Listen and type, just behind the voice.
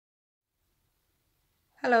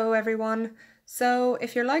Hello everyone. So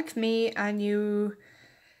if you're like me and you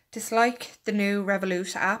dislike the new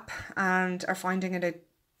Revolut app and are finding it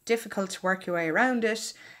difficult to work your way around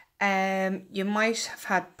it, you might have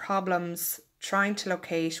had problems trying to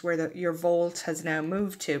locate where your vault has now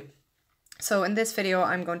moved to. So in this video,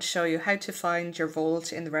 I'm going to show you how to find your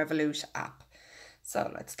vault in the Revolut app.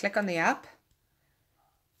 So let's click on the app.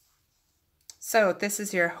 So this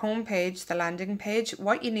is your home page, the landing page.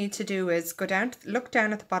 What you need to do is go down, look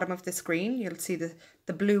down at the bottom of the screen. You'll see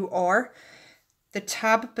the blue R. The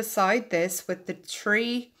tab beside this with the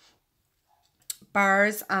 3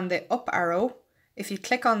 bars and the up arrow. If you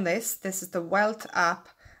click on this is the Wealth app,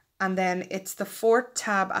 and then it's the 4th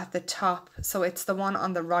tab at the top. So it's the one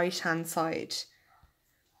on the right hand side.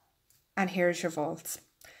 And here's your vaults.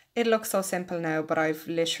 It looks so simple now, but I've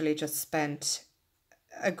literally just spent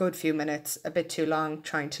a good few minutes, a bit too long,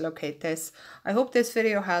 trying to locate this. I hope this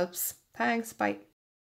video helps. Thanks, bye.